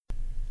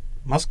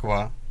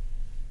Москва.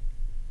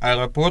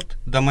 Аэропорт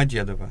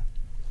Домодедово.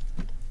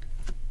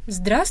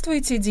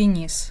 Здравствуйте,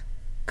 Денис.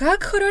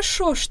 Как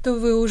хорошо, что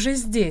вы уже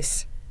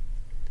здесь.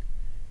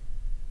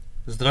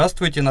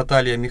 Здравствуйте,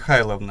 Наталья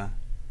Михайловна.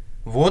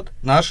 Вот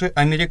наши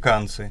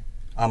американцы,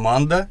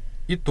 Аманда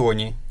и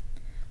Тони.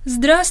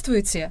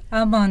 Здравствуйте,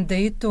 Аманда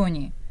и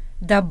Тони.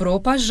 Добро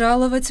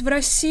пожаловать в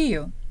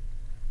Россию.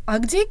 А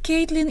где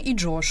Кейтлин и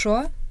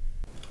Джошуа?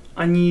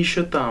 Они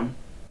еще там.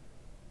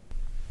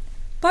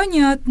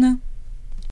 Понятно.